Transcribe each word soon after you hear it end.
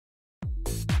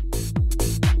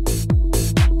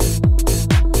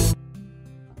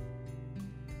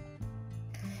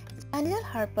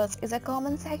herpes is a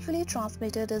common sexually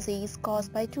transmitted disease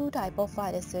caused by two types of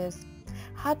viruses,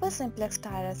 herpes simplex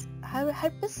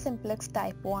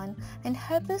type 1 and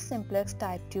herpes simplex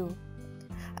type 2.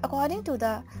 According to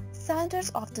the Centers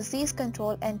of Disease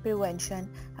Control and Prevention,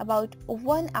 about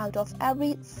 1 out of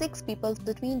every 6 people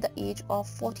between the age of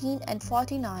 14 and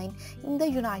 49 in the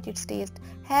United States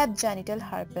have genital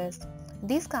herpes.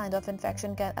 This kind of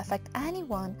infection can affect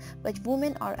anyone, but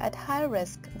women are at higher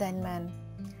risk than men.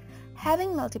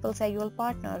 Having multiple sexual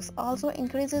partners also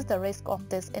increases the risk of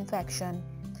this infection.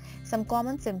 Some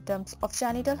common symptoms of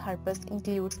genital herpes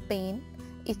include pain,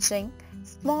 itching,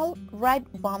 small red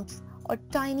bumps or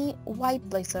tiny white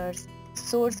blisters,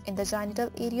 sores in the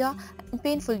genital area, and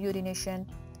painful urination.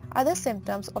 Other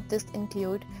symptoms of this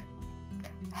include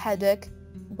headache,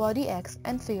 body aches,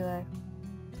 and fever.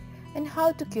 And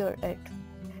how to cure it?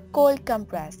 Cold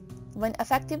compress. One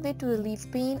effective way to relieve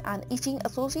pain and itching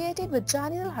associated with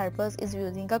genital herpes is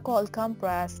using a cold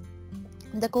compress.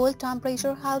 The cold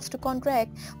temperature helps to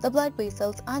contract the blood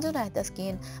vessels underneath the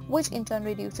skin, which in turn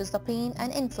reduces the pain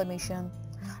and inflammation.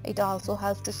 It also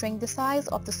helps to shrink the size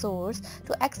of the sores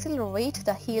to accelerate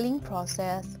the healing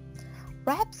process.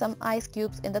 Wrap some ice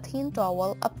cubes in the thin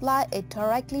towel, apply it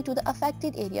directly to the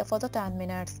affected area for the 10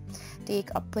 minutes. Take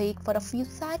a break for a few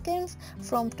seconds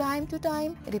from time to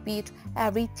time. Repeat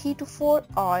every 3 to 4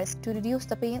 hours to reduce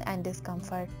the pain and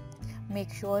discomfort.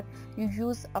 Make sure you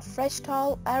use a fresh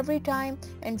towel every time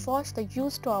and wash the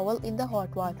used towel in the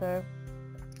hot water.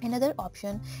 Another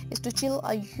option is to chill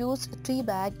a used tea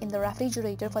bag in the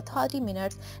refrigerator for 30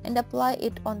 minutes and apply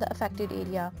it on the affected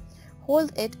area.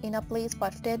 Hold it in a place for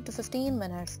 10 to 15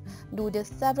 minutes. Do this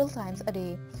several times a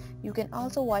day. You can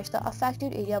also wash the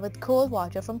affected area with cold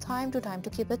water from time to time to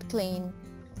keep it clean.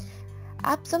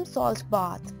 Epsom salt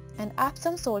bath. An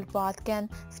Epsom salt bath can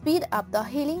speed up the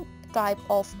healing type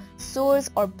of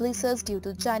sores or blisters due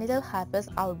to genital herpes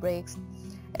outbreaks.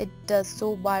 It does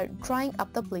so by drying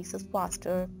up the blisters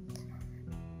faster.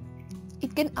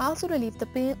 It can also relieve the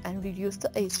pain and reduce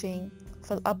the itching.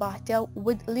 Fill a bathtub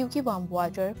with lukewarm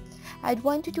water. Add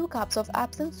 1 to 2 cups of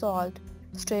Epsom salt.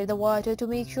 Stir the water to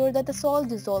make sure that the salt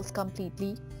dissolves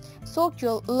completely. Soak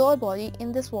your lower body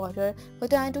in this water for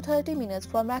 10 to 30 minutes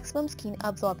for maximum skin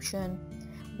absorption.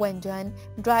 When done,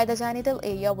 dry the genital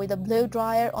area with a blow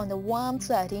dryer on the warm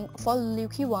setting for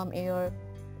lukewarm air.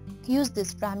 Use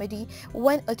this remedy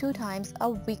 1 or 2 times a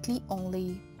weekly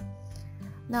only.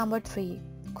 Number 3.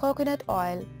 Coconut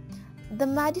oil. The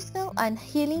medicinal and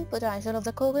healing potential of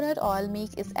the coconut oil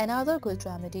make it another good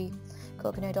remedy.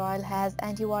 Coconut oil has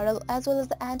antiviral as well as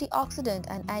the antioxidant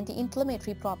and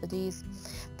anti-inflammatory properties.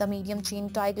 The medium-chain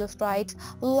triglycerides,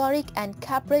 lauric and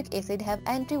capric acid have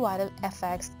antiviral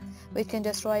effects, which can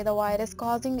destroy the virus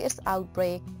causing its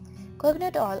outbreak.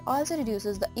 Coconut oil also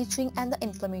reduces the itching and the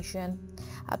inflammation.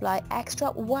 Apply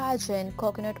extra virgin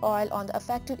coconut oil on the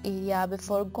affected area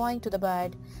before going to the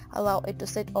bed. Allow it to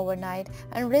sit overnight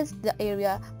and rinse the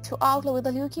area throughout with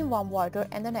the lukewarm water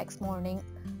and the next morning.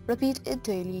 Repeat it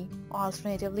daily.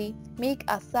 Alternatively, make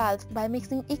a salve by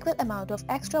mixing equal amount of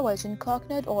extra virgin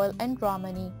coconut oil and raw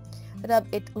honey. Rub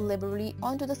it liberally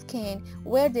onto the skin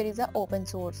where there is an open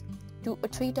sores 2 or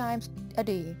 3 times a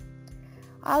day.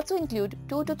 Also include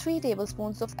 2 to 3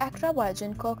 tablespoons of extra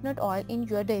virgin coconut oil in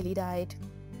your daily diet.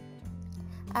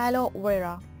 Aloe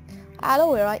vera.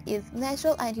 Aloe vera is a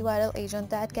natural antiviral agent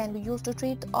that can be used to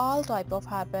treat all types of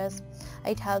herpes.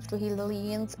 It helps to heal the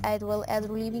lesions as well as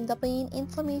relieving the pain,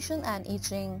 inflammation and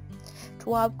itching.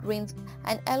 Throughout, rinse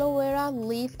an aloe vera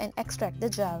leaf and extract the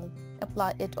gel.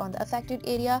 Apply it on the affected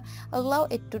area, allow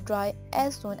it to dry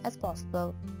as soon as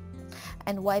possible,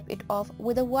 and wipe it off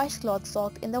with a washcloth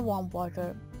soaked in the warm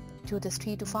water. Do this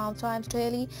 3 to 5 times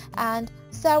daily and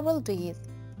several days.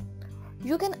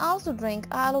 You can also drink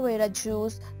aloe vera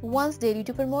juice once daily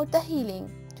to promote the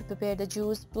healing. To prepare the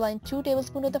juice, blend 2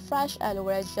 tablespoons of the fresh aloe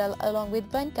vera gel along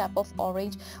with 1 cup of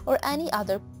orange or any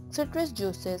other citrus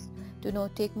juices. Do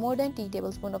not take more than 3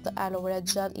 tablespoons of the aloe vera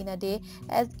gel in a day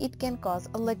as it can cause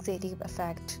a laxative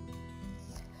effect.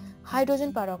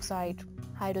 Hydrogen peroxide.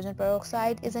 Hydrogen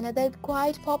peroxide is another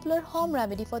quite popular home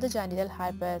remedy for the genital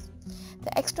herpes.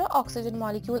 The extra oxygen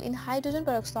molecule in hydrogen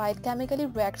peroxide chemically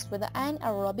reacts with the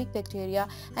anaerobic bacteria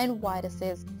and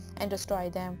viruses and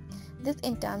destroys them. This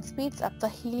in turn speeds up the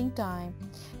healing time.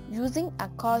 Using a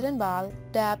cotton ball,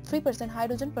 dab 3%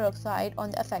 hydrogen peroxide on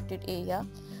the affected area.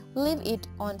 Leave it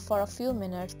on for a few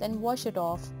minutes, then wash it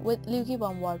off with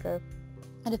lukewarm water.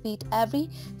 Repeat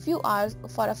every few hours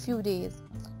for a few days.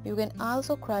 You can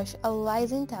also crush a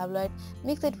lysine tablet,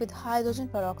 mix it with hydrogen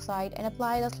peroxide and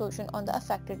apply the solution on the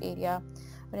affected area.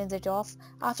 Rinse it off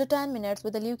after 10 minutes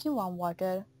with the lukewarm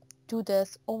water. do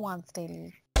this once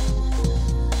daily.